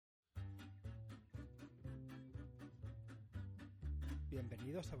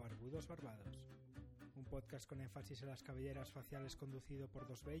Bienvenidos a Barbudos Barbados, un podcast con énfasis en las cabelleras faciales conducido por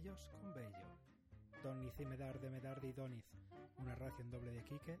dos bellos con bello. Doniz y Medard de Medard y Doniz, una ración doble de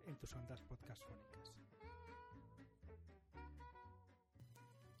Quique en tus ondas podcastfónicas.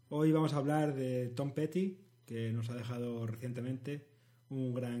 Hoy vamos a hablar de Tom Petty, que nos ha dejado recientemente,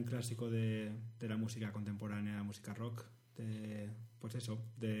 un gran clásico de la música contemporánea, la música rock, de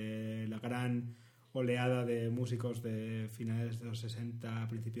la gran oleada de músicos de finales de los 60,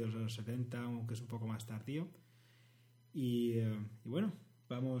 principios de los 70, aunque es un poco más tardío. Y bueno,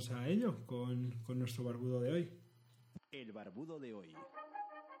 vamos a ello con nuestro barbudo de hoy. El barbudo de hoy.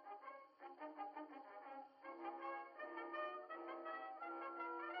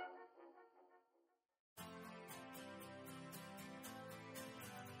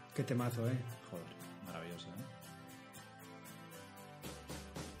 Qué temazo, ¿eh? Joder, maravilloso, ¿eh?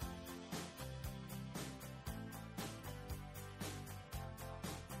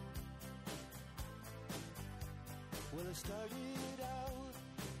 Well, I started out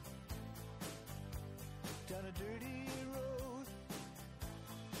down a dirty road.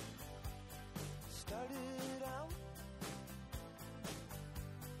 Started out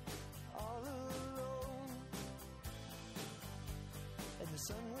all alone, and the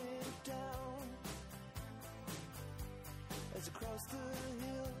sun went down as I crossed the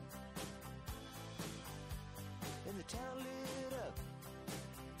hill, and the town lit up.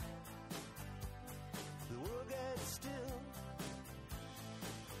 The world gets still.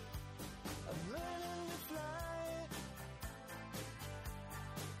 I'm learning to fly,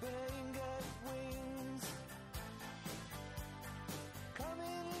 but I ain't got wings.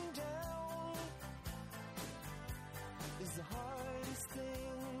 Coming down is the hardest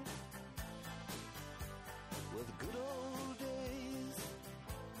thing. Well, the good old days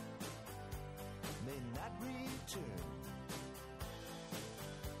may not return,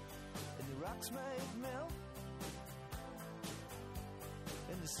 and the rocks might melt,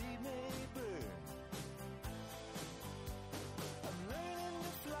 and the seed may burn. I'm learning to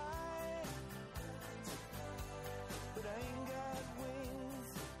fly, but I ain't got wings.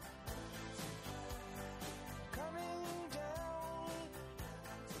 Coming down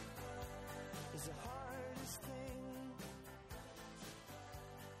is the hardest thing.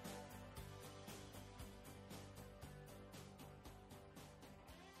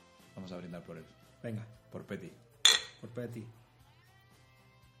 Vamos a brindar por él. Venga, Por Petty. por Petty.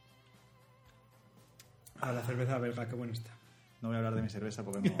 A la cerveza belga, qué buena está. No voy a hablar de mi cerveza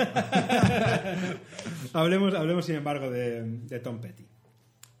porque no... Hablemos sin embargo de Tom Petty.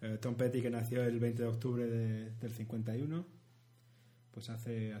 Tom Petty, que nació el 20 de octubre del 51, pues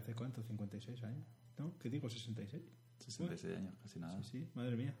hace ¿cuánto? 56 años, ¿no? ¿Qué digo? 66. 66 años, casi nada. Sí,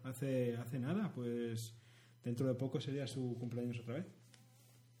 madre mía, hace nada, pues dentro de poco sería su cumpleaños otra vez.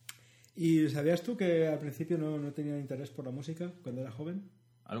 ¿Y sabías tú que al principio no tenía interés por la música cuando era joven?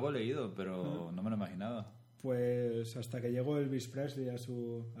 Algo he leído, pero no me lo imaginaba. Pues hasta que llegó Elvis Presley a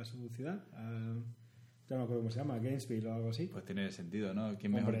su ciudad, ya no me acuerdo cómo se llama, Gainesville o algo así. Pues tiene sentido, ¿no?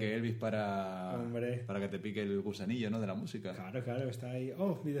 ¿Quién mejor que Elvis para que te pique el gusanillo, ¿no? De la música. Claro, está ahí.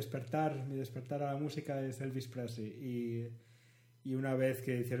 Oh, mi despertar a la música es Elvis Presley. Y una vez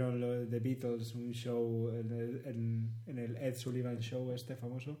que hicieron The Beatles un show en el Ed Sullivan Show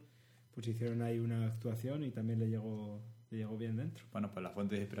famoso, pues hicieron ahí una actuación y también le llegó bien dentro. Bueno, pues las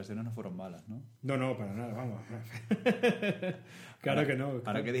fuentes de inspiración no fueron malas, ¿no? No, para nada, vamos. Claro que no.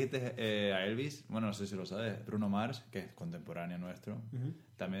 Ahora que dijiste a Elvis, bueno, no sé si lo sabes, Bruno Mars, que es contemporáneo nuestro,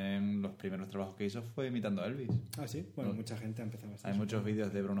 también los primeros trabajos que hizo fue imitando a Elvis. Ah, sí, bueno, mucha gente ha empezado así. Hay muchos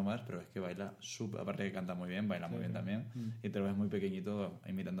vídeos de Bruno Mars, pero es que baila súper, aparte que canta muy bien, baila muy bien también, y te lo ves muy pequeñito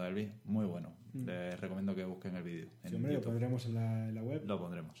imitando a Elvis, muy bueno. Les recomiendo que busquen el vídeo. Sí, hombre, lo pondremos en la web. Lo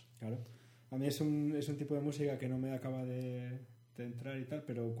pondremos. Claro. A mí es un tipo de música que no me acaba de entrar y tal,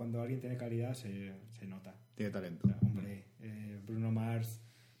 pero cuando alguien tiene calidad se nota. Tiene talento. O sea, hombre, Bruno Mars,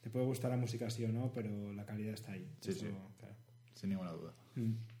 te puede gustar la música sí o no, pero la calidad está ahí. Sí, eso, sí. Claro. Sin ninguna duda.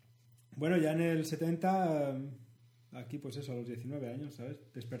 Bueno, ya en el 70, aquí pues eso, a los 19 años,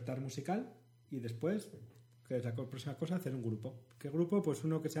 ¿sabes? Despertar musical y después, que es la próxima cosa, hacer un grupo. ¿Qué grupo? Pues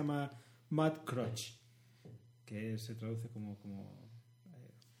uno que se llama Mud Crutch, que se traduce como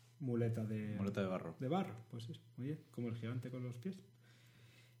muleta de barro. De barro, pues eso, muy bien, como el gigante con los pies.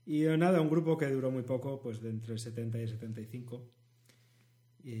 Y nada, un grupo que duró muy poco, pues de entre el 70 y el 75.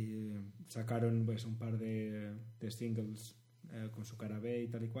 Y sacaron pues un par de singles con su cara B y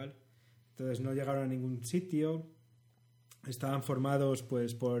tal y cual. Entonces no llegaron a ningún sitio. Estaban formados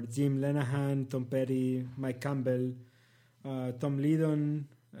pues por Jim Lenahan, Tom Petty, Mike Campbell, Tom Lydon,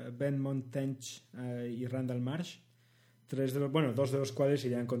 Ben Montench y Randall Marsh. dos de los cuales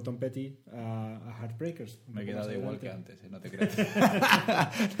irían con Tom Petty a Heartbreakers. Un Me he poco quedado más igual adelante. que antes, no te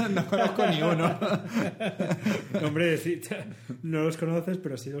creas. No conozco ni uno. Hombre, sí, no los conoces,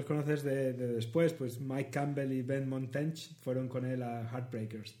 pero sí los conoces de después. Pues Mike Campbell y Ben Montench fueron con él a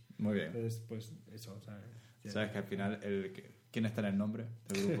Heartbreakers. Muy bien. Entonces, pues eso, ¿sabes? Sabes que al final, ¿quién está en el nombre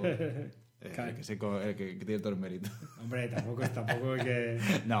del grupo? Claro. El que tiene todo el mérito. Hombre, tampoco hay que...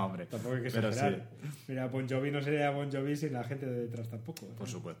 No, hombre. Tampoco hay que Pero exagerar. Mira, Bon Jovi no sería Bon Jovi sin la gente de detrás tampoco. Por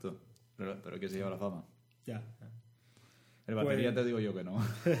supuesto. Pero que se lleva la fama. Ya. El batería Pues- te digo yo que no.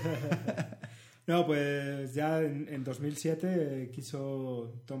 No, pues ya en 2007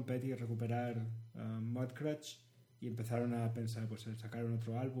 quiso Tom Petty recuperar Mudcrutch y empezaron a pensar, pues sacaron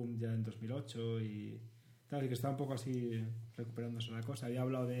otro álbum ya en 2008 y tal, y que estaba un poco así recuperándose la cosa. Había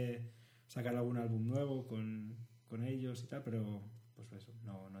hablado de sacar algún álbum nuevo con ellos y tal, pero pues eso,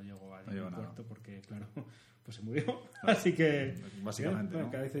 no llegó a ningún nada. puerto porque, claro, pues se murió. Así que... Básicamente, bueno,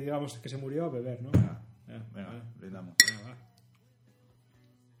 ¿no? cada vez que digamos que se murió, a beber, ¿no? Venga, Ya, venga, vale. brindamos. Venga, va.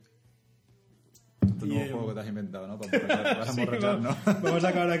 Tu Y, nuevo juego que te has inventado, ¿no? Para Sí, emborracharnos. vamos a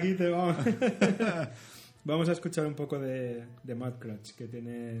acabar aquí. Vamos a escuchar un poco de Mudcrutch, que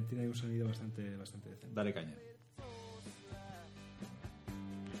tiene un sonido bastante decente. Dale caña.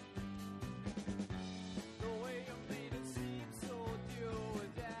 The way you made it seem so do or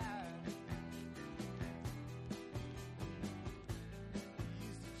die. You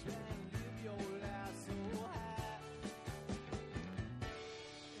used to try and live your life so high.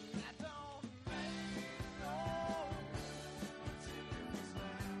 And I don't make no difference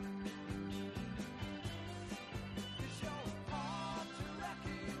now. 'Cause you're hard to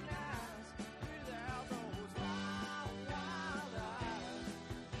recognize without those wild, wild eyes.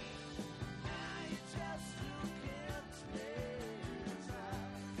 Now you just look into his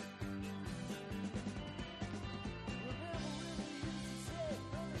eyes. Remember when we used to say,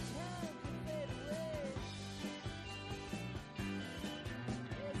 only time can fade away.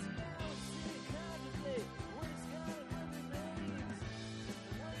 It's now silly contemplate what it's gonna when remains.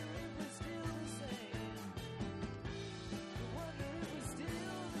 Wonder if we're still the same. Wonder if we're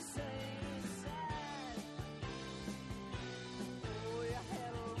still the same inside. Oh, you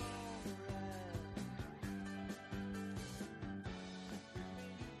had a long ride. Made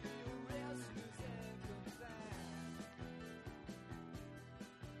you feel restless and confined. 'Cause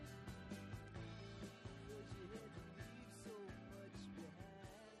you had to leave so much behind.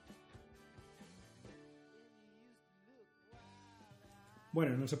 And you used to look wild-eyed.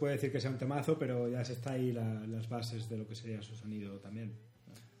 Bueno, no se puede decir que sea un temazo, pero ya se está ahí las bases de lo que sería su sonido también.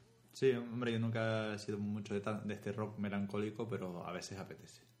 Sí, hombre, yo nunca he sido mucho de este rock melancólico, pero a veces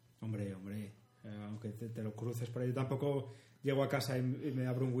apetece. Hombre, aunque te lo cruces por ahí, yo tampoco llego a casa y me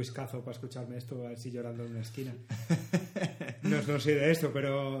abro un whiskazo para escucharme esto así llorando en una esquina. No soy de esto,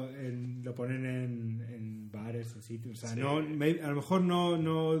 pero lo ponen en bares o sitios. O sea, Sí. a lo mejor no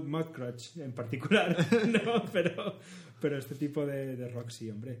Mudcrutch en particular, no, pero este tipo de rock sí,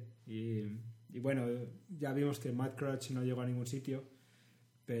 hombre. Y bueno, ya vimos que Mudcrutch no llegó a ningún sitio,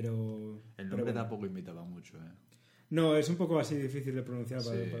 pero... El pero nombre bueno. tampoco invitaba mucho, ¿eh? No, es un poco así difícil de pronunciar Sí.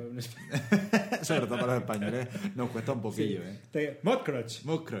 para un español. Sobre todo para los españoles nos cuesta un poquillo, ¿eh? Mudcrutch.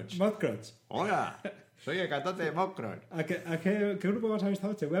 Mudcrutch. Mudcrutch. Hola, soy el cantante de Mudcrutch. ¿A qué grupo vas a ver esta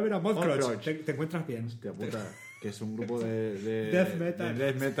noche? Voy a ver a Mudcrutch. Mudcrutch. ¿Te encuentras bien? Hostia puta, que es un grupo de Death metal. de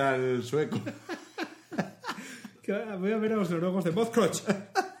death metal sueco. Voy a ver a los noruegos de Mudcrutch.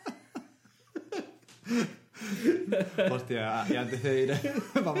 Hostia, y antes de ir,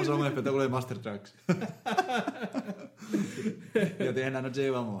 vamos a un espectáculo de Master Tracks. Ya tienes la noche,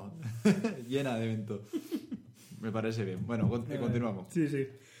 vamos, llena de evento. Me parece bien. Bueno, continuamos. Sí.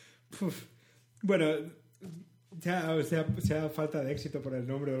 Uf. Bueno, ya sea falta de éxito por el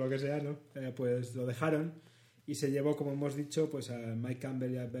nombre o lo que sea, ¿no? Pues lo dejaron y se llevó, como hemos dicho, pues a Mike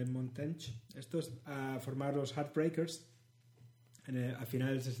Campbell y a Ben Montench, estos a formar los Heartbreakers a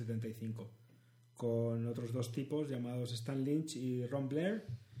finales del 75, con otros dos tipos llamados Stan Lynch y Ron Blair,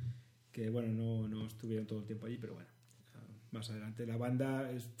 que bueno, no estuvieron todo el tiempo allí, pero bueno, más adelante. La banda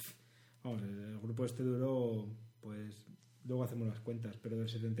vamos, el grupo este duró, pues luego hacemos las cuentas, pero del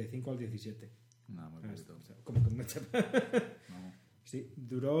 75 al 17. No, muy poquito. O sea, como que mucha... No. Sí,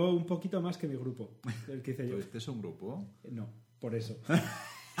 duró un poquito más que mi grupo, el que hice yo. ¿Tuviste un grupo? No, por eso.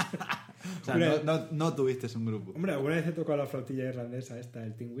 O sea, Hombre, no tuviste un grupo. Hombre, alguna vez he tocado la flautilla irlandesa esta,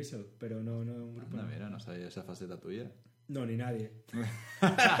 el Tin Whistle, pero no un grupo. Anda, no. mira, no sabía esa faceta tuya. No, ni nadie.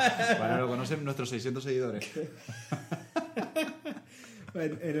 Bueno, lo conocen nuestros 600 seguidores.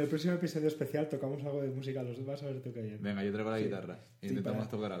 En el próximo episodio especial tocamos algo de música, los vas a ver tú que bien. Venga, yo traigo la Sí. Sí, guitarra. Intentamos para-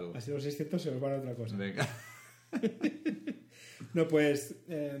 tocar algo. Así los 600 se nos van a otra cosa. Venga. No, pues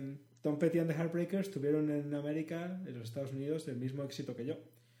Tom Petty and the Heartbreakers tuvieron en América, en los Estados Unidos, el mismo éxito que yo,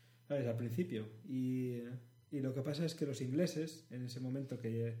 ¿sabes? Al principio. Y lo que pasa es que los ingleses, en ese momento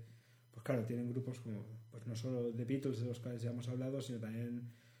que, pues claro, tienen grupos como, pues no solo The Beatles, de los cuales ya hemos hablado, sino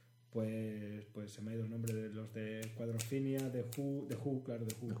también, pues se me ha ido el nombre de los de Quadrophenia, The Who, claro,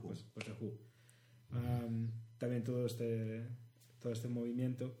 The Who. Pues The Who. También todo este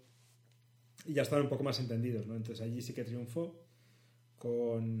movimiento. Y ya estaban un poco más entendidos, ¿no? Entonces allí sí que triunfó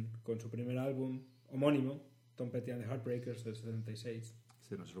con su primer álbum homónimo, Tom Petty and the Heartbreakers, del 76.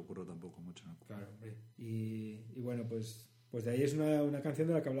 Sí, no se le ocurrió tampoco mucho, ¿no? Claro, hombre. Y bueno, pues de ahí es una canción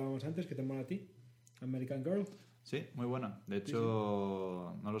de la que hablábamos antes, que te mola a ti, American Girl. Sí, muy buena. De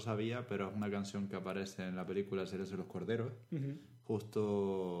hecho, no lo sabía, pero es una canción que aparece en la película Seres de los Corderos,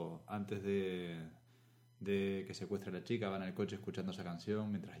 justo antes de que secuestre a la chica. Va en el coche escuchando esa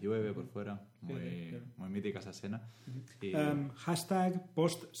canción mientras llueve por fuera. Muy mítica esa escena. Y... hashtag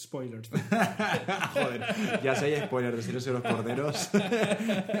post-spoilers. Joder, ya sé, hay spoilers de Seres de los Corderos.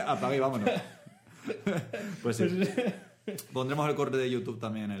 Apaga y vámonos. Pues sí. Pondremos el corte de YouTube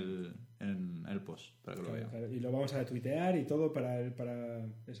también en el post para que lo vean. Claro. Y lo vamos a tuitear y todo para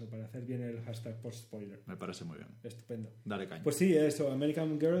hacer bien el hashtag post-spoiler. Me parece muy bien. Estupendo. Dale caña. Pues sí, eso,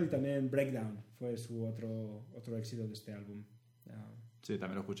 American Girl y también Breakdown fue su otro éxito de este álbum. Sí,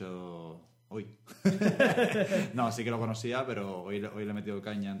 también lo he escuchado hoy. No, sí que lo conocía, pero hoy le he metido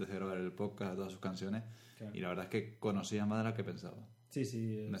caña antes de grabar el podcast a todas sus canciones. Claro. Y la verdad es que conocía más de las que pensaba.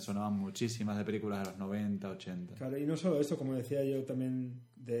 Sí. Me sonaban muchísimas de películas de los 90, 80. Claro, y no solo eso, como decía yo también,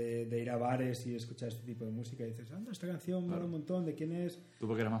 de ir a bares y escuchar este tipo de música y dices, anda, esta canción mola un montón, ¿de quién es? Tú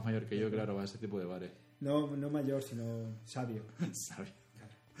porque eras más mayor que yo, claro, a ese tipo de bares. No mayor, sino sabio. Sabio.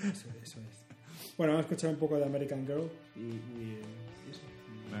 Claro, eso es. Bueno, vamos a escuchar un poco de American Girl y eso.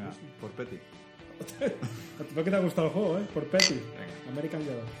 Venga, por Petty. ¿Por qué te ha gustado el juego, Por Petty. Venga. American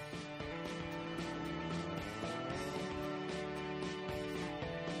Girl.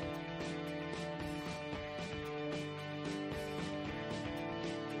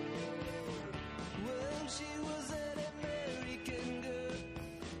 Well, she was an American girl,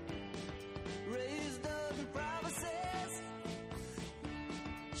 raised on promises.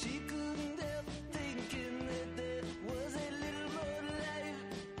 She couldn't help thinking that there was a little more life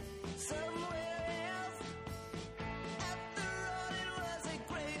somewhere else. After all, it was a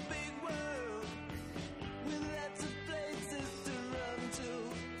great big world with lots of places to run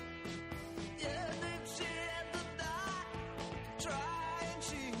to. Yeah, if she had to die trying,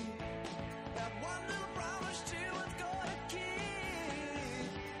 she that one little promise she was gonna keep.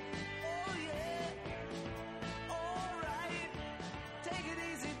 Oh yeah, alright. Take it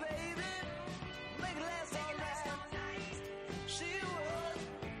easy, baby. Make it last all night. She was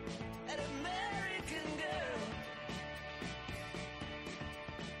an American girl.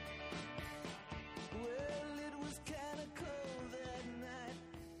 Well, it was kinda cold that night.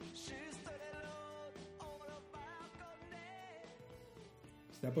 She stood alone on a balcony.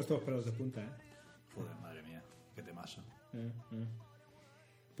 Se ha puesto los pelos de punta, Joder, madre mía, qué temazo.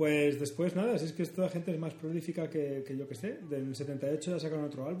 Pues después nada, si es que esta gente es más prolífica que yo que sé. Del 78 ya sacaron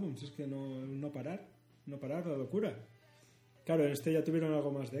otro álbum, si es que no parar, la locura. Claro, en este ya tuvieron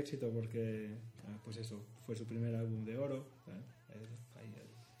algo más de éxito porque, pues eso, fue su primer álbum de oro.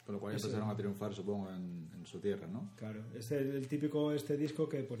 Con lo cual ya empezaron a triunfar, supongo, en su tierra, ¿no? Claro, es el típico disco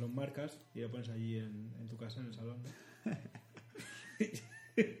que pues lo marcas y lo pones allí en tu casa, en el salón.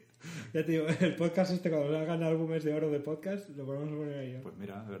 Ya te digo, el podcast cuando hagan álbumes de oro de podcast, lo podemos poner ahí. Pues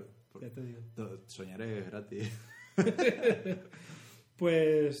mira, a ver. Ya te digo. Soñaré gratis.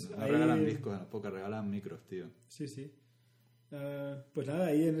 Pues No ahí... regalan discos en las pocas, regalan micros, tío. Sí. Pues nada,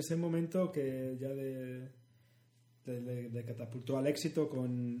 ahí en ese momento que ya de catapultó al éxito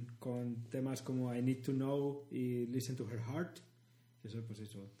con temas como I Need to Know y Listen to Her Heart. Eso, pues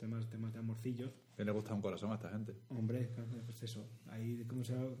eso, temas de amorcillos. ¿Qué le gusta un corazón a esta gente? Hombre, pues eso. Ahí, ¿cómo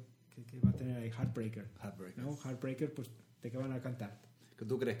se llama? ¿Qué va a tener ahí? Heartbreaker. ¿No? Heartbreaker, pues, ¿de qué van a cantar?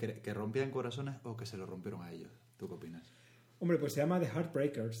 ¿Tú crees que rompían corazones o que se lo rompieron a ellos? ¿Tú qué opinas? Hombre, pues se llama The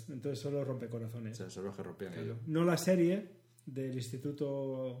Heartbreakers, entonces solo rompe corazones. O sea, son los que rompían ellos. No la serie del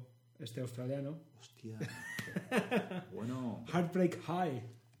instituto australiano. Hostia. Bueno. Heartbreak High.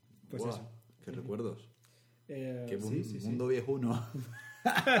 Pues Buah, eso. qué recuerdos. Qué Sí. mundo viejuno.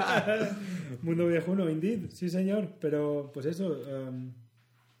 Mundo viejuno, indeed. Sí, señor. Pero, pues eso.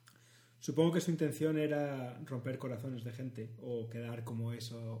 Supongo que su intención era romper corazones de gente o quedar como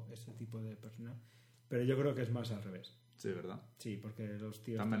ese tipo de persona. Pero yo creo que es más al revés. Sí, ¿verdad? Sí, porque los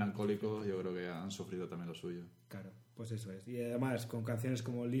tíos... Tan melancólicos, yo creo que han sufrido también lo suyo. Claro, pues eso es. Y además, con canciones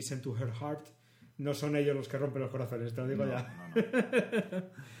como Listen to Her Heart, No son ellos los que rompen los corazones, te lo digo ya. No.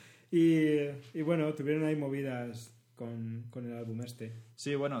 Y bueno, tuvieron ahí movidas con el álbum este.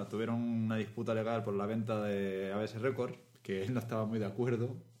 Sí, bueno, tuvieron una disputa legal por la venta de ABS Records, que él no estaba muy de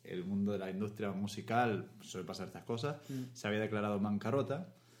acuerdo. El mundo de la industria musical suele pasar estas cosas. Se había declarado en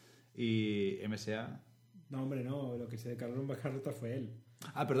bancarrota y MSA... No, hombre, no. Lo que se declaró en bancarrota fue él.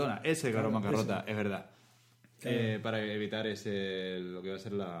 Ah, perdona, él se declaró en bancarrota, es verdad. Claro. Para evitar lo que va a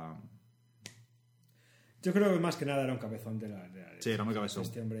ser la... Yo creo que más que nada era un cabezón de la Sí, era muy cabezón.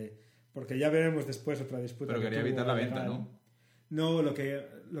 este hombre. Porque ya veremos después otra disputa. Pero que quería tuvo evitar la venta, legal. ¿no? No, lo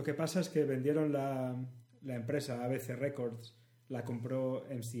que pasa es que vendieron la empresa ABC Records, la compró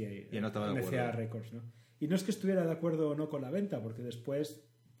MCA. Y él no estaba de MCA acuerdo. Records, ¿no? Y no es que estuviera de acuerdo o no con la venta, porque después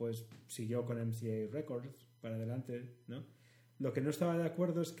pues siguió con MCA Records para adelante, ¿no? Lo que no estaba de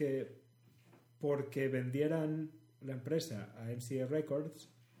acuerdo es que porque vendieran la empresa a MCA Records,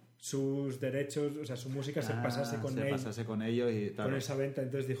 sus derechos, o sea, su música se pasase con se él, pasase con ellos y tal. con esa venta.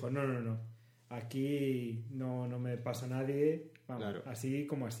 Entonces dijo, no, aquí no me pasa nadie, vamos, Claro. así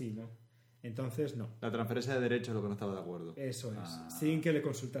como así, ¿no? Entonces no, La transferencia de derechos es lo que no estaba de acuerdo. eso es, Ah. sin que le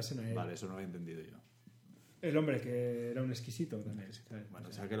consultasen a él. Vale, eso no lo había entendido yo. El hombre que era un exquisito también, ¿sabes? Bueno,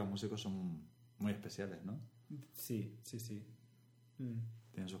 o sea que los músicos son muy especiales, ¿no? Sí. Mm.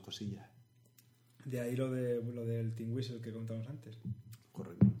 Tienen sus cosillas. De ahí lo del Tin Whistle que contamos antes.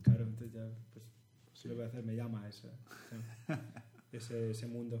 Correcto. Claro, entonces ya, pues, Sí. lo voy a hacer, me llama ese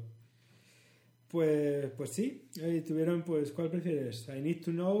mundo. Pues sí, tuvieron, pues, ¿cuál prefieres? I Need to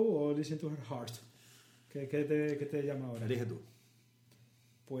Know o Listen to Her Heart. ¿Qué te llama ahora? Elige tú.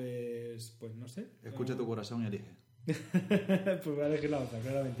 Pues no sé. Escucha tu corazón y elige. Pues voy a elegir la otra,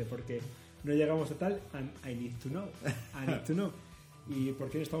 claramente, porque no llegamos a tal and I Need to Know. I Need to Know. ¿Y por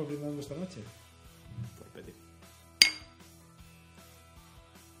quién estamos brindando esta noche? Por Petit.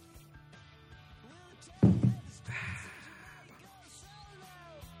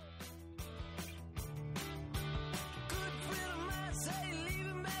 Good friend of mine say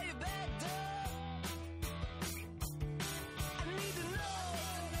leaving by your back door. I need to know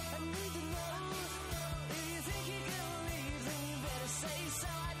if you think you're gonna leave, then you better say so. I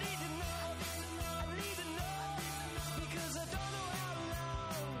need to know because I don't know how long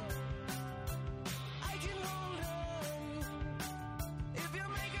I can hold on. If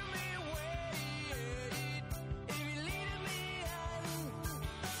you're making me wait, if you're leading me on,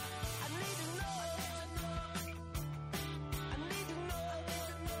 I need to know. I need to know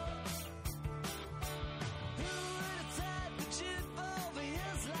who would have tied the chip over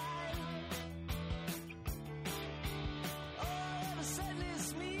his line. All of a sudden it's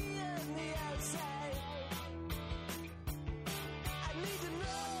me on the outside. I need to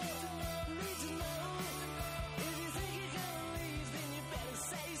know if you think you're gonna leave, then you better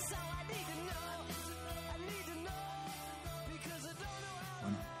say so. I need to know because I don't know how.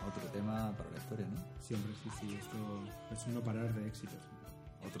 Bueno, otro tema para la historia, ¿no? Siempre, sí, esto es un no parar de éxitos.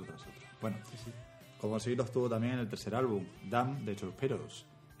 Otro tras otro. Bueno, Sí. como sí los tuvo también en el tercer álbum, Damn, de Torpedoes,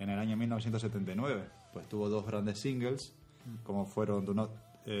 en el año 1979. Pues tuvo dos grandes singles, como fueron Do Not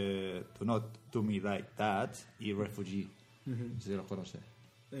Do Me Like That y Refugee. No sé si los conoces.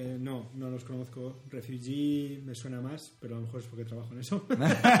 No los conozco. Refugee me suena más, pero a lo mejor es porque trabajo en eso.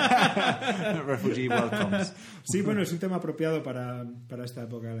 Refugee Welcomes. Sí, bueno, es un tema apropiado para esta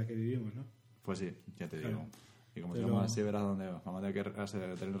época en la que vivimos, ¿no? Pues sí, ya te Claro. digo. Y como Pero- sigamos así, verás dónde vamos a tener que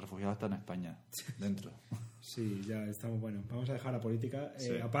tener refugiados hasta en España, dentro. Sí, ya estamos, bueno, vamos a dejar la política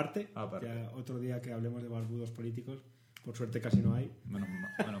Sí. aparte. Aparte. Ya otro día que hablemos de barbudos políticos. Por suerte casi no hay. Bueno,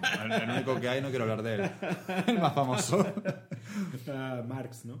 el único que hay, no quiero hablar de él. El más famoso.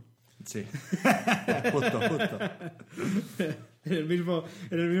 Marx, ¿no? Sí. Justo. En el mismo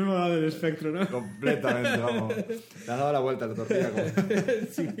lado del espectro, ¿no? Completamente, vamos. Te has dado la vuelta a la tortilla.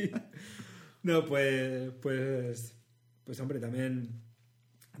 Sí. No, pues hombre, también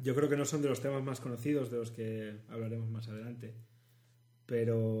yo creo que no son de los temas más conocidos de los que hablaremos más adelante,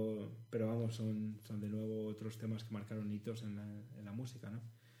 pero vamos, son de nuevo otros temas que marcaron hitos en la música, ¿no?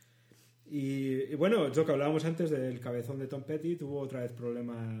 Y bueno, lo que hablábamos antes del cabezón de Tom Petty, tuvo otra vez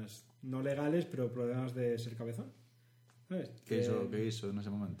problemas no legales, pero problemas de ser cabezón, ¿sabes? ¿Qué hizo en ese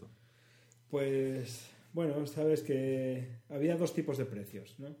momento? Pues, bueno, sabes que había dos tipos de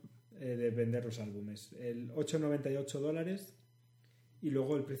precios, ¿no? De vender los álbumes. El $8.98 y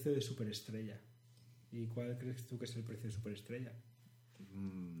luego el precio de superestrella. ¿Y cuál crees tú que es el precio de superestrella?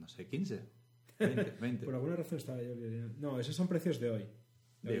 No sé, 15. 20. Por alguna razón estaba yo... No, esos son precios de hoy.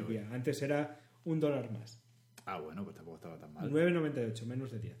 De hoy día. Antes era $1 más. Ah, bueno, pues tampoco estaba tan mal. 9,98, menos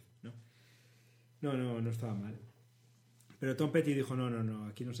de 10, ¿no? No estaba mal. Pero Tom Petty dijo, no,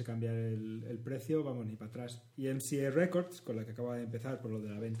 aquí no se cambia el precio, vamos ni para atrás. Y MCA Records, con la que acaba de empezar por lo de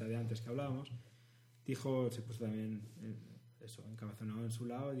la venta de antes que hablábamos, dijo, se puso también encabezonado en su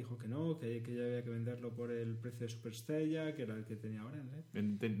lado, y dijo que no, que ya había que venderlo por el precio de Superestrella, que era el que tenía ahora, ¿eh?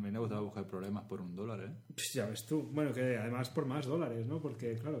 Me gustaba buscar problemas por $1, ¿eh? Pues ya ves tú. Bueno, que además por más dólares, ¿no?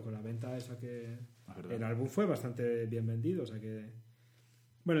 Porque, claro, con la venta esa que... El álbum fue bastante bien vendido, o sea que...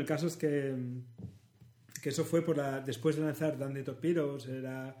 Bueno, el caso es que eso fue después de lanzar Damn the Torpedoes,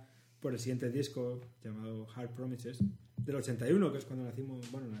 era por el siguiente disco llamado Hard Promises, del 81, que es cuando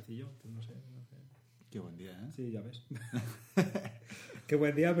nacimos... Bueno, nací yo, pues no sé. Qué buen día, ¿eh? Sí, ya ves. Qué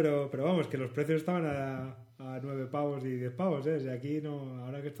buen día, pero vamos, que los precios estaban a 9 pavos y 10 pavos, ¿eh? O sea, aquí no...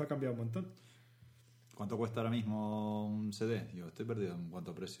 Ahora que esto ha cambiado un montón. ¿Cuánto cuesta ahora mismo un CD? Yo estoy perdido en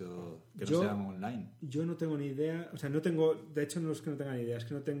cuanto a precio que no sean online. Yo no tengo ni idea, o sea, no tengo, de hecho no es que no tenga ni idea, es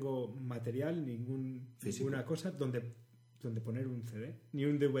que no tengo material, ninguna cosa donde poner un CD, ni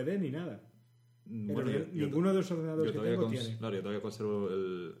un DVD, ni nada. Bueno, ninguno de los ordenadores que tengo tiene. Claro, yo todavía conservo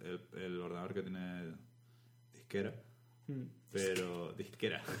el ordenador que tiene disquera. Pero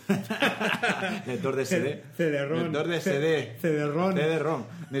disquera. Lector de CD. CD-ROM. Lector de CD. CD-ROM. CD-ROM.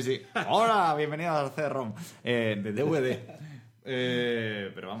 Hola, bienvenidos al CD-ROM. De DVD.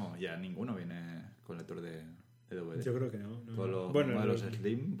 Pero vamos, ya ninguno viene con lector de DVD. Yo creo que no. Con los modelos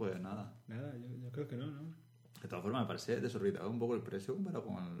Slim, pues nada. Nada, yo creo que no. De todas formas, me parece desorbitado un poco el precio comparado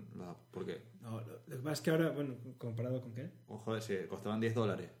con los... ¿Por qué? No, lo que pasa es que ahora, bueno, ¿comparado con qué? Joder, si costaban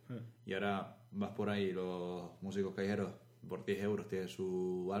 $10 y ahora vas por ahí, los músicos callejeros, por 10 euros tienes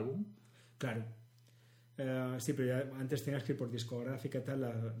su álbum. Claro. Sí, pero ya antes tenías que ir por discográfica y tal.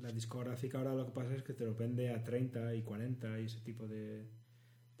 La discográfica ahora lo que pasa es que te lo vende a 30 y 40 y ese tipo de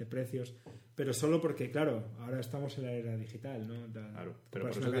precios. Pero solo porque, claro, ahora estamos en la era digital, ¿no? Claro, pero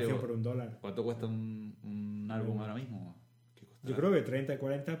compras por una eso te canción digo, por $1. ¿cuánto cuesta un álbum ahora mismo? Yo creo que 30 y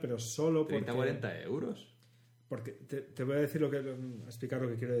 40, pero solo porque... ¿30 40 euros? Porque te voy a decir a explicar lo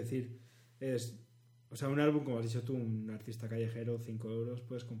que quiero decir. Es, o sea, un álbum, como has dicho tú, un artista callejero, 5 euros,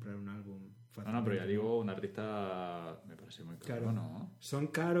 puedes comprar un álbum fácilmente. No, pero ya digo, un artista me parece muy caro, claro, ¿no? Son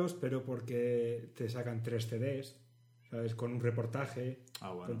caros, pero porque te sacan 3 CDs, ¿sabes? Con un reportaje,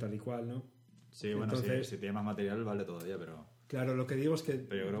 bueno. con tal y cual, ¿no? Sí, bueno, entonces, si tiene más material vale todavía, pero... Claro, lo que digo es que...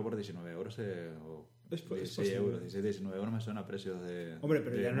 Pero yo creo que por 19 euros o 16 euros, 16, 19 euros me suena a precios de... Hombre,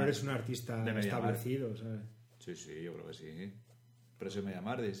 pero ya no eres un artista establecido, ¿sabes? Sí, yo creo que sí. Precio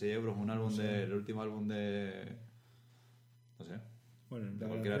Mediamar, 16 euros, un álbum el último álbum de... No sé. Bueno, de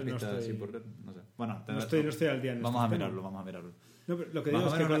cualquier artista así por... No sé. Bueno, no estoy al día en vamos a mirarlo. No, pero lo que más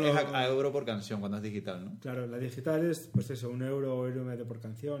digo o es que menos es a euro por canción cuando es digital, ¿no? Claro, la digital es, pues eso, €1 o €1.50 por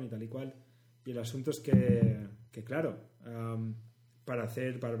canción y tal y cual. Y el asunto es que claro, para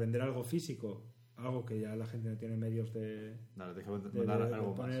vender algo físico, algo que ya la gente no tiene medios de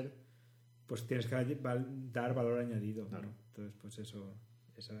poner, más. Pues tienes que dar valor añadido. Claro. ¿no? Entonces, pues eso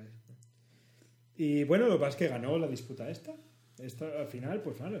es. Y bueno, lo que pasa es que ganó la disputa esta. Al final,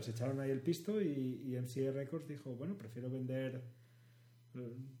 pues claro, se echaron ahí el pisto y MCA Records dijo, bueno, prefiero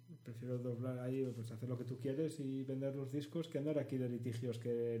doblar ahí, pues hacer lo que tú quieres y vender los discos que andar aquí de litigios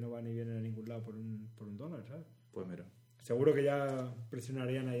que no van y vienen a ningún lado por un $1, ¿sabes? Pues mira. Seguro que ya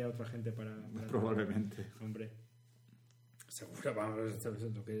presionarían ahí a otra gente para probablemente. Hombre. Seguro, vamos, esto es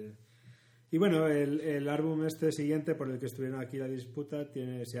lo que... Y bueno, el álbum siguiente por el que estuvieron aquí la disputa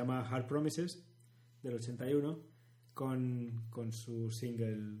se llama Hard Promises, del 81, con su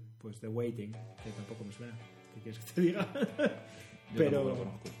single, pues The Waiting, que tampoco me suena. ¿Qué quieres que te diga? Pero lo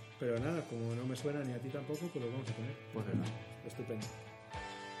conozco. Pero nada, como no me suena ni a ti tampoco, pues lo vamos a poner. Pues venga. Estupendo.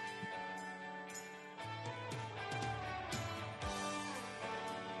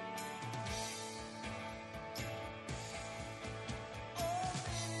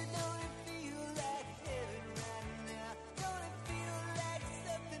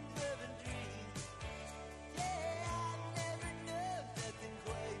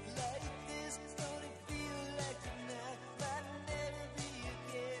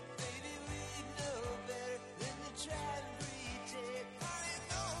 Try and pretend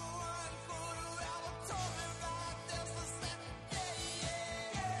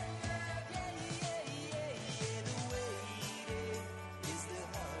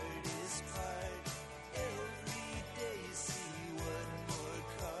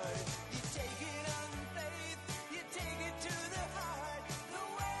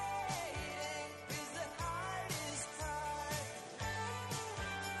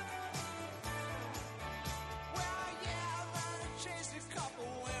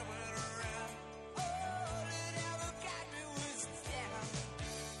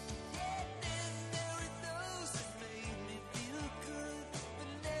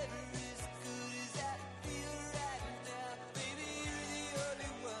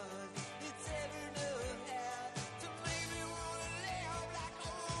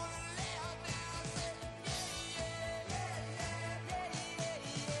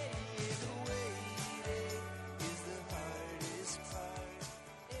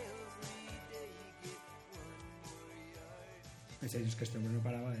serio, es que este hombre no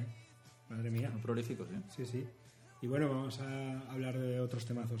paraba, madre mía. Muy prolífico, sí. Sí, sí. Y bueno, vamos a hablar de otros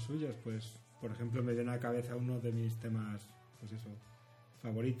temazos suyos. Pues, por ejemplo, me viene a la cabeza uno de mis temas, pues eso,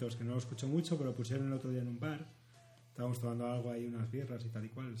 favoritos, que no lo escucho mucho, pero pusieron el otro día en un bar. Estábamos tomando algo ahí, unas birras y tal y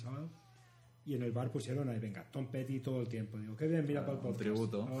cual, el sábado. Y en el bar pusieron ahí, venga, Tom Petty todo el tiempo. Digo, qué bien, mira para el Un podcast.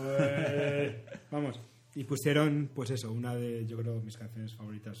 tributo. Vamos. Y pusieron, pues eso, una de, yo creo, mis canciones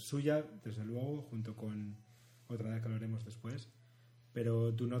favoritas suya, desde luego, junto con otra de la que hablaremos después.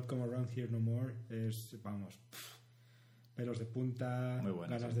 Pero Do Not Come Around Here No More es, vamos, pelos de punta, Muy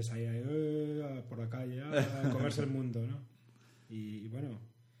buena, ganas sí. de salir ahí, por la calle, a comerse el mundo, ¿no? Y bueno,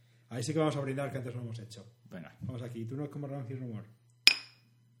 ahí sí que vamos a brindar, que antes no hemos hecho. Venga. Vamos aquí, Do Not Come Around Here No More.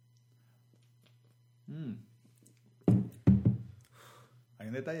 Hay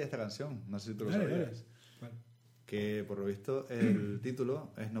un detalle de esta canción, no sé si tú lo Dale, sabías. dale. Vale. Que por lo visto el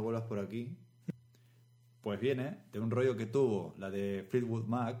título es No vuelvas por aquí. Pues viene de un rollo que tuvo la de Fleetwood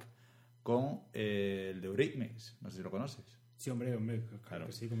Mac con el de Eurythmics. No sé si lo conoces. Sí, hombre, claro, Claro.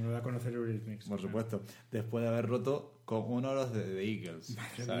 que sí, como no voy a conocer Eurythmics. Por supuesto. Después de haber roto con uno de los de The Eagles.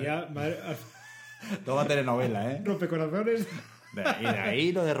 Madre ¿sabes? mía, madre, Todo va a tener novela, ¿eh? rompecorazones. Y de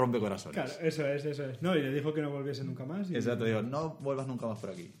ahí lo de rompecorazones. Claro, eso es. No, y le dijo que no volviese nunca más. Y Exacto, digo, no vuelvas nunca más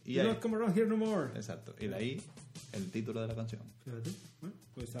por aquí. Y Do ahí, Not Come Around Here No More. exacto. Y de ahí el título de la canción. Fíjate, bueno,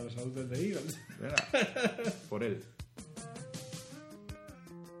 pues a la salud del The Eagles. Venga, por él.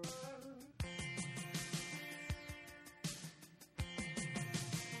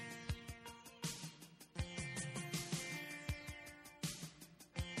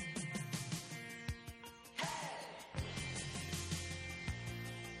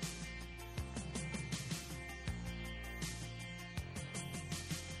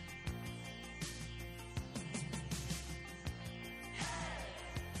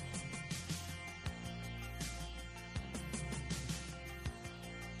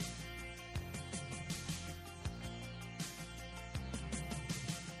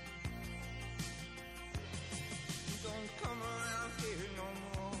 Don't come around here no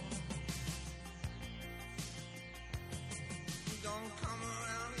more. Don't come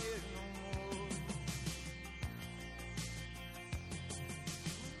around here no more.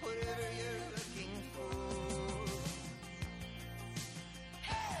 Whatever you're looking for.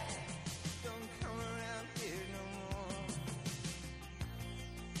 Don't come around here no more.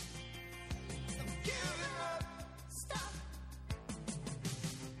 I'm giving up. Stop.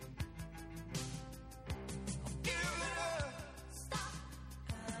 Giving up. Stop.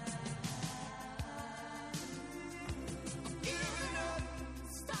 Giving up.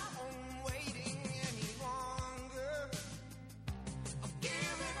 Stop. I'm waiting any longer. I'm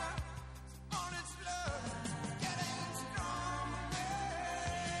giving up on its love. Getting stronger.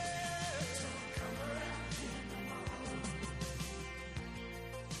 Don't come around here no more.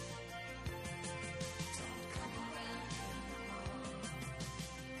 Don't come around here no more.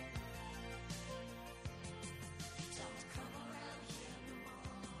 Don't come around here no more.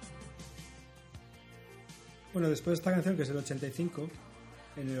 Bueno, después de esta canción, que es el 85,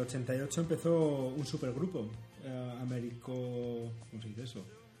 en el 88 empezó un supergrupo américo... ¿Cómo se dice eso?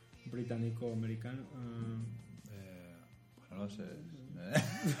 Británico-americano. Bueno, no sé.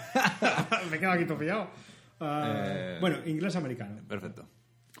 Me quedo aquí todo pillado. Bueno, inglés-americano. Perfecto.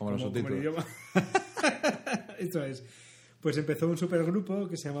 Como los Como el subtítulos. idioma. Esto es. Pues empezó un supergrupo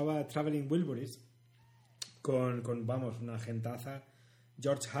que se llamaba Traveling Wilburys con vamos, una gentaza.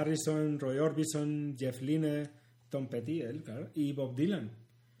 George Harrison, Roy Orbison, Jeff Lynne, Tom Petty, él, claro, y Bob Dylan.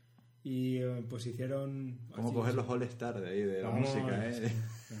 Y pues hicieron... Como así, coger los all-star de ahí, de la Vamos, música, ¿eh?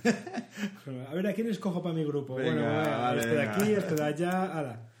 A ver, ¿a quién escojo para mi grupo? Venga, bueno, vale, este de venga. aquí, este de allá,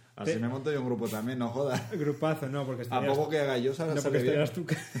 ala. Así me monto yo un grupo también, no jodas. Grupazo, no, porque A estarías... poco que haga yo, sale No, porque bien. estarías tú...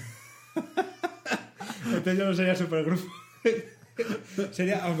 Entonces yo no sería supergrupo.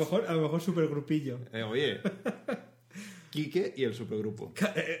 Sería a lo mejor supergrupillo. Oye, Quique y el supergrupo.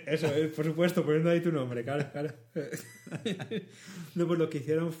 Eso, por supuesto, poniendo ahí tu nombre, claro. No, pues lo que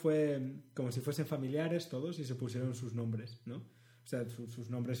hicieron fue como si fuesen familiares todos y se pusieron sus nombres, ¿no? O sea, sus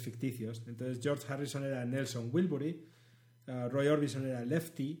nombres ficticios. Entonces George Harrison era Nelson Wilbury, Roy Orbison era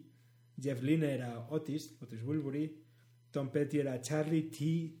Lefty, Jeff Lynne era Otis Wilbury, Tom Petty era Charlie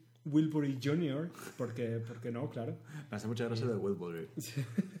T. Wilbury Jr., porque no, claro. Me hace mucha gracia de Wilbury.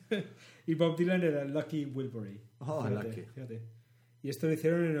 Y Bob Dylan era Lucky Wilbury. Oh, Lucky. Fíjate. Y esto lo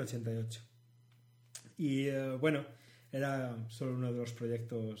hicieron en el 88. Y bueno, era solo uno de los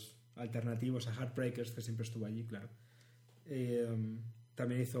proyectos alternativos a Heartbreakers, que siempre estuvo allí, claro.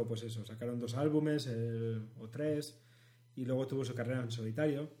 También hizo, pues eso, sacaron 2 álbumes, o 3, y luego tuvo su carrera en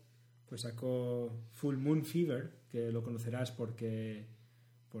solitario. pues sacó Full Moon Fever, que lo conocerás porque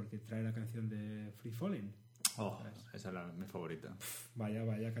trae la canción de Free Falling. Oh, esa es mi favorita.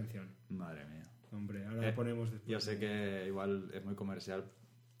 Vaya canción. Madre mía. Hombre, ahora la ponemos después. Yo sé que igual es muy comercial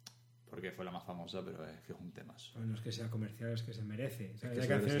porque fue la más famosa, pero es que es un temazo. No es que sea comercial, es que se merece. O sea, Es que hay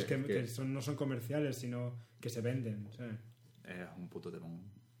se canciones merece, que no son comerciales, sino que se venden. ¿Sabes? Es un puto temón.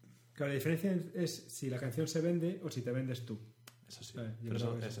 Claro, la diferencia es si la canción se vende o si te vendes tú. Eso sí. Vale, yo Pero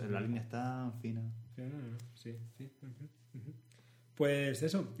creo que eso, eso la es línea está fina. Sí. Ujú. Pues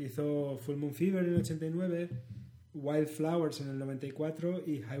eso, hizo Full Moon Fever en el 89, Wildflowers en el 94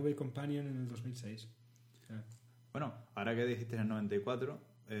 y Highway Companion en el 2006. O sea, Bueno, ahora que dijiste en el 94,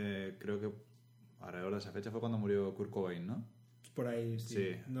 creo que alrededor de esa fecha fue cuando murió Kurt Cobain, ¿no? por ahí, sí.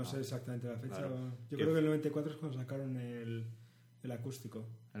 Sí. No sé exactamente la fecha. Claro. Yo creo que el 94 es cuando sacaron el acústico.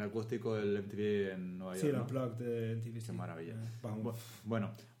 El acústico del MTV en Nueva York, Sí, el ¿no? Unplugged de MTV. Qué maravilla. Vamos.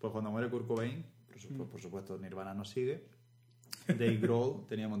 Bueno, pues cuando muere Kurt Cobain, por supuesto Nirvana nos sigue. Dave Grohl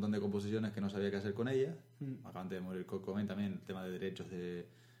tenía un montón de composiciones que no sabía qué hacer con ellas. Acá antes de morir Kurt Cobain también, el tema de derechos, que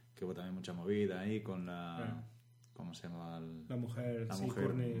hubo también mucha movida ahí con la... ¿Cómo se llama? La mujer, La sí, mujer,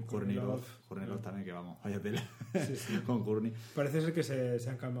 Courtney Love. Love. Courtney Love también, que vamos, vaya tela. Sí. Con Courtney. Parece ser que se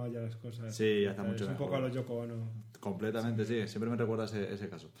han calmado ya las cosas. Sí, ya está mucho Es un mejor. poco a lo Yoko Ono. Completamente, sí. Siempre me recuerda ese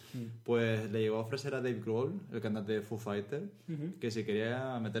caso. Pues le llegó a ofrecer a Dave Grohl, el cantante de Foo Fighter, que si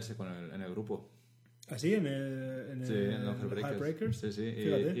quería meterse en el grupo. ¿Así? ¿En Sí, en los Heartbreakers? Sí, sí.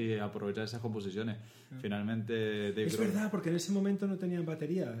 Fíjate. Y aprovechar esas composiciones. Finalmente, Dave Es Grohl... verdad, porque en ese momento no tenían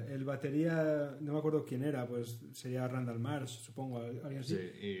batería. El batería, no me acuerdo quién era, pues sería Randall Marsh, supongo, alguien así.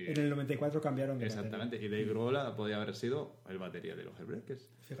 Sí, y- En el 94 cambiaron de Exactamente. Y Dave Grohl podía haber sido el batería de los Heartbreakers.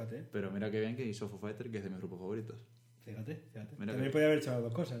 batería. Fíjate, Pero mira qué bien que hizo Foo Fighter, que es de mis grupos favoritos. fíjate. Mira También que- podía haber echado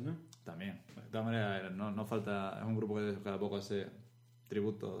dos cosas, ¿no? También. De todas maneras, no falta... Es un grupo que cada poco hace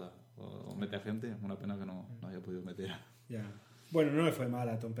tributo o mete a gente. Es una pena que no haya podido meter. Ya. Bueno, no le fue mal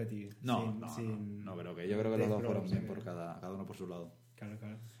a Tom Petty. No creo que. Yo creo que los dos fueron bien por cada uno por su lado. Claro.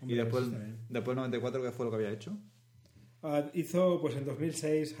 Y Hombre, después eso está bien. del 94, ¿qué fue lo que había hecho? Hizo, pues en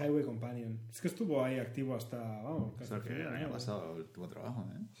 2006, Highway Companion. Es que estuvo ahí activo hasta, vamos, O casi sea, el que final, el año ¿no? pasado tuvo trabajo,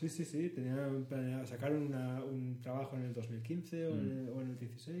 ¿eh? Sí. Tenían planeado, sacaron un trabajo en el 2015 o en el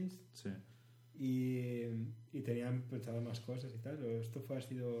 16 Sí. y tenían pensado más cosas y tal. Pero esto ha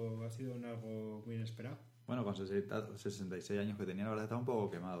sido algo muy inesperado. Bueno, con 66 años que tenía, la verdad estaba un poco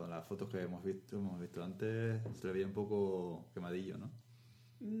quemado. Las fotos que hemos visto antes se le veía un poco quemadillo, ¿no?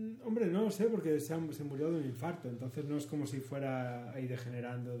 Hombre, no lo sé, porque se murió de un infarto, entonces no es como si fuera ahí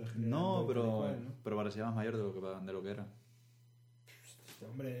degenerando. No, y pero, tal y cual, ¿no? pero parecía más mayor de lo que era.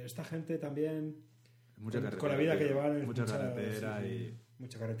 Hombre, esta gente también, Mucha carretera, con la vida que tío. llevaron, Mucha carretera sí. y...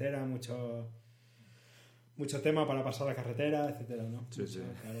 Mucha carretera, mucho tema para pasar la carretera, etcétera, ¿no? Sí, sí.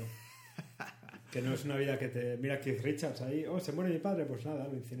 Claro. Que no es una vida que te... Mira Keith Richards ahí, se muere mi padre, pues nada,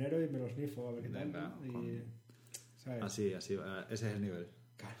 lo incinero y me lo snifo, a ver qué tal. Venga, ¿no? Y, ¿sabes? Así, ese es el nivel.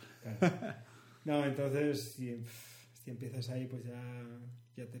 Claro. No, entonces, si empiezas ahí, pues ya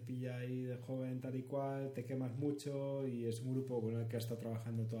te pilla ahí de joven tal y cual, te quemas mucho y es un grupo con el que has estado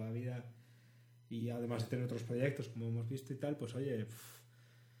trabajando toda la vida y además de tener otros proyectos, como hemos visto y tal, pues oye,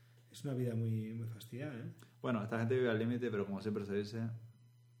 es una vida muy, muy fastidiada, ¿eh? Bueno, esta gente vive al límite, pero como siempre se dice,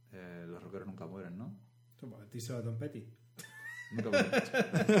 los rockeros nunca mueren, ¿no? Toma, díselo a Tom Petty. Nunca mueren.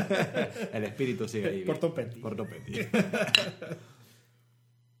 El espíritu sigue ahí. Por Tom Petty. Por Tom Petty.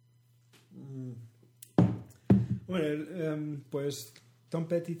 Bueno, pues Tom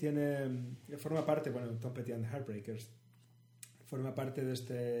Petty forma parte, Tom Petty and the Heartbreakers, forma parte de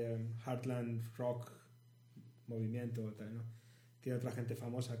este Heartland Rock movimiento, tal, ¿no? Tiene otra gente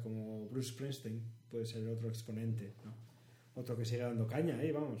famosa como Bruce Springsteen, puede ser otro exponente, ¿no? Otro que sigue dando caña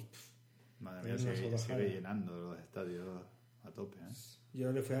ahí, vamos. Madre mía, Es una sigue salvajada. llenando los estadios a tope, ¿eh?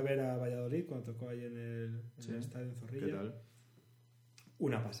 Yo le fui a ver a Valladolid cuando tocó ahí en el Sí. estadio en Zorrilla. ¿Qué tal?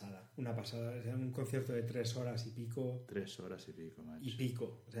 Una pasada. O sea, un concierto de 3 horas y pico. 3 horas y pico, macho. Y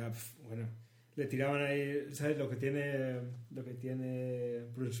pico. O sea, bueno, le tiraban ahí, ¿sabes? Lo que tiene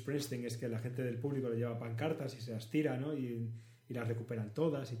Bruce Springsteen es que la gente del público le lleva pancartas y se las tira, ¿no? Y las recuperan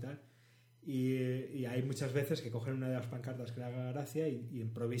todas y tal. Y hay muchas veces que cogen una de las pancartas que le haga gracia y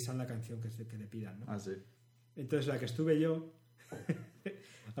improvisan la canción que le pidan, ¿no? Ah, sí. Entonces la que estuve yo,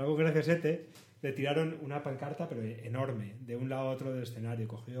 algo graciosete, le tiraron una pancarta pero enorme, de un lado a otro del escenario.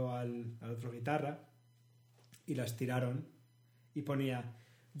 Cogió al otro guitarra y las tiraron y ponía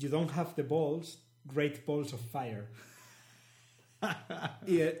 "You don't have the balls, great balls of fire".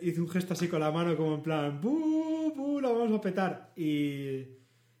 Y hizo un gesto así con la mano como en plan "¡Bú, bú, la vamos a petar!"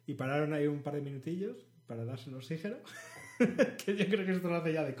 Y pararon ahí un par de minutillos para darse el oxígeno Que yo creo que esto lo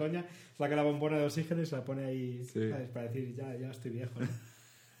hace ya de coña. Saca la bombona de oxígeno y se la pone ahí, Sí. ¿sabes? Para decir, ya estoy viejo, ¿no?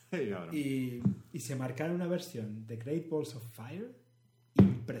 Sí, cabrón. Y se marcaron una versión de Great Balls of Fire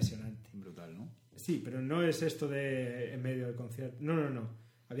impresionante. Brutal, ¿no? Sí, pero no es esto de en medio del concierto. No.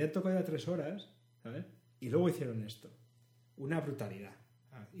 Habían tocado ya 3 horas, ¿sabes? Y luego hicieron esto. Una brutalidad.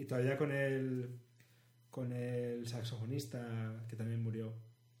 Y todavía con el saxofonista que también murió,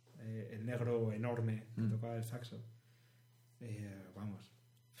 el negro enorme que tocaba el saxo. Vamos,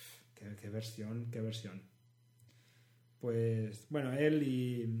 qué versión. Pues bueno, él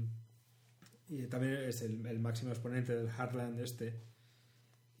y también es el máximo exponente del Heartland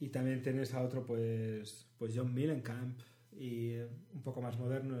y también tienes a otro pues John Mellencamp y un poco más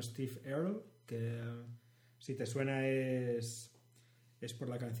moderno Steve Earle, que si te suena es por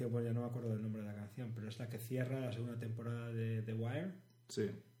la canción, bueno, ya no me acuerdo del nombre de la canción, pero es la que cierra la segunda temporada de The Wire. Sí.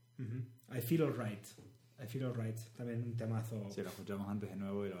 I Feel Alright, también un temazo. Sí, lo escuchamos antes de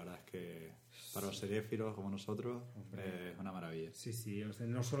nuevo y la verdad es que para los seriéfilos como nosotros es una maravilla. Sí, o sea,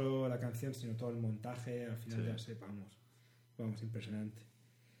 no solo la canción, sino todo el montaje, al final Sí. ya sé, vamos, impresionante.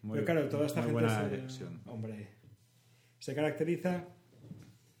 Muy, Pero claro, toda esta muy gente buena elección. hombre, se caracteriza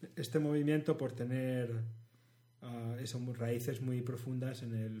este movimiento por tener raíces muy profundas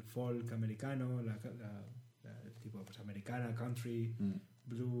en el folk americano, el tipo pues americana, country,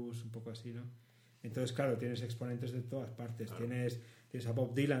 blues, un poco así, ¿no? Entonces, claro, tienes exponentes de todas partes. Claro. Tienes a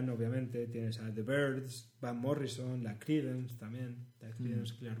Bob Dylan, obviamente, tienes a The Byrds, Van Morrison, la Creedence también, la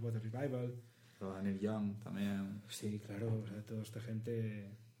Creedence Clearwater Revival. Daniel Young también. Sí, claro, o sea, toda esta gente...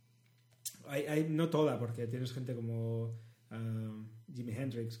 Hay no toda, porque tienes gente como Jimi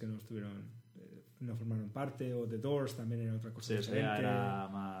Hendrix, que no formaron parte, o The Doors también era otra cosa Sí, ese diferente. era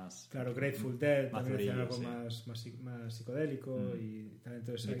más... Claro, Grateful Dead más también hacían durillo, algo sí. más psicodélico y tal.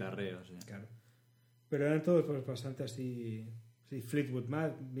 Entonces, Guitarreo, sí. claro. Pero eran todos pues, bastante así... Sí, Fleetwood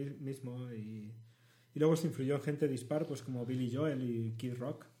Mac mismo. Y luego se influyó en gente dispar, pues como Billy Joel y Kid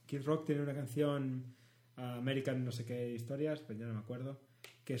Rock. Kid Rock tiene una canción, American no sé qué historias, pero ya no me acuerdo,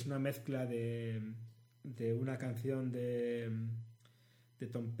 que es una mezcla de una canción de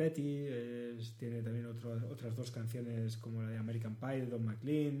Tom Petty, tiene también otras 2 canciones como la de American Pie de Don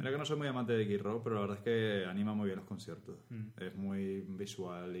McLean. Mira que no soy muy amante de Kid Rock, pero la verdad es que anima muy bien los conciertos. Es muy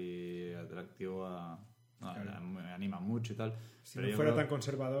visual y atractivo Claro. me anima mucho y tal. Si pero no yo fuera creo- tan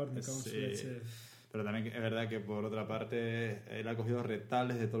conservador, me cago en su Sí. leche. Pero también es verdad que por otra parte él ha cogido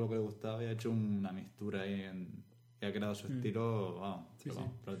retales de todo lo que le gustaba y ha hecho una mixtura ahí y ha creado su estilo, vamos, Sí, sí.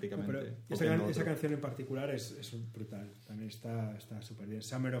 prácticamente. No, pero copiando esa otro. canción en particular es brutal. También está súper bien.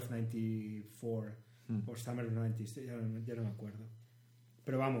 Summer of 94 o Summer of 90, ya no me acuerdo.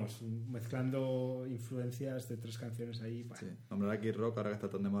 Pero vamos, mezclando influencias de 3 canciones ahí. Sí, nombrar a Kid Rock ahora que está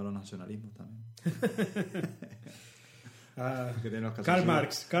tan de moda los nacionalismos también. Que tiene los Karl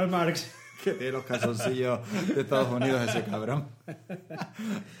calzoncillos- Marx. Que tiene los calzoncillos de Estados Unidos ese cabrón.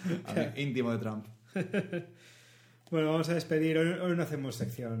 Íntimo de Trump. Bueno, vamos a despedir. Hoy no hacemos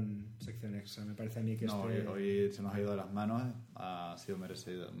sección extra. Me parece a mí que No, hoy se nos ha ido de las manos. Ha sido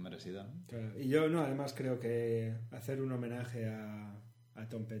merecida, ¿no? Claro. Y yo, además creo que hacer un homenaje a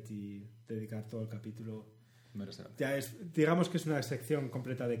Tom Petty, dedicar todo el capítulo, Merece la pena. ya digamos que es una sección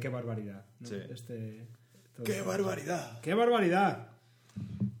completa de qué barbaridad, ¿no? Sí. ¡Qué barbaridad! ¡Qué barbaridad!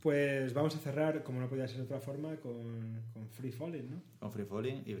 Pues vamos a cerrar, como no podía ser de otra forma, con Free Falling, ¿no? Con Free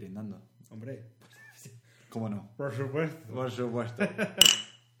Falling y brindando. Hombre, ¿Cómo no? por supuesto. Por supuesto.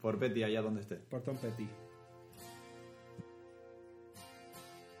 Por Petty, allá donde esté. Por Tom Petty.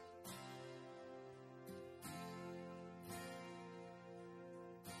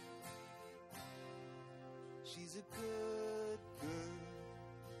 She's a good girl,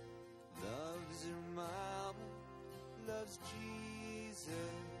 loves her mama, loves Jesus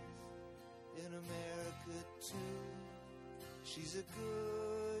in America too. She's a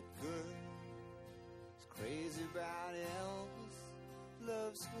good girl, is crazy about Elvis,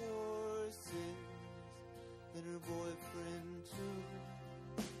 loves horses and her boyfriend too.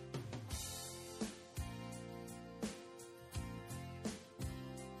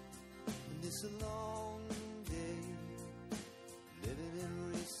 And it's a long day living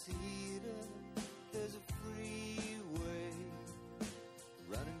in Reseda. There's a freeway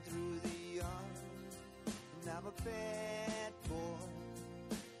running through the yard, and I'm a bad boy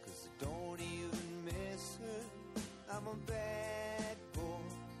 'cause I don't even miss her. I'm a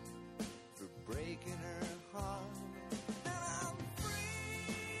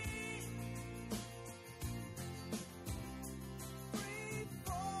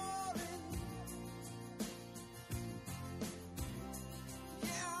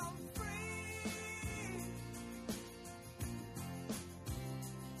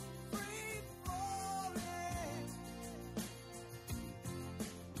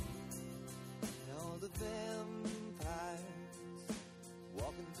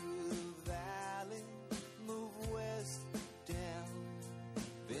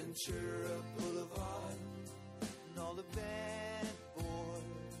Ventura Boulevard, and all the bad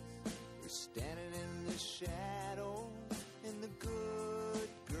boys are standing in the shadow, and the good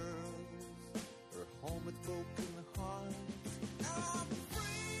girls are home with broken hearts. I'm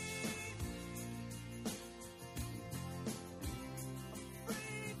free, I'm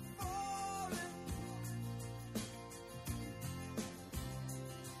free falling,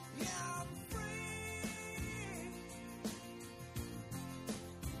 yeah, I'm free,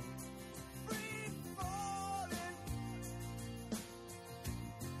 free falling.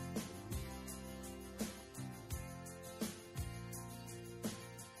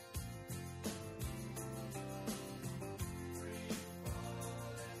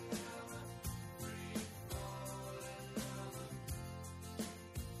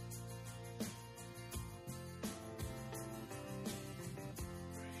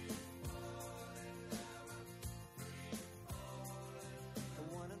 I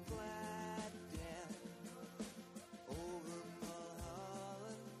wanna glide down over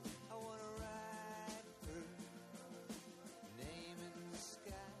Mulholland. I wanna write her name in the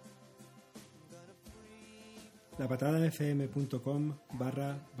sky. I'm gonna free.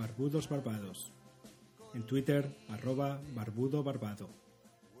 lapatadafm.com/barbudosbarbados. En Twitter @barbudobarbado.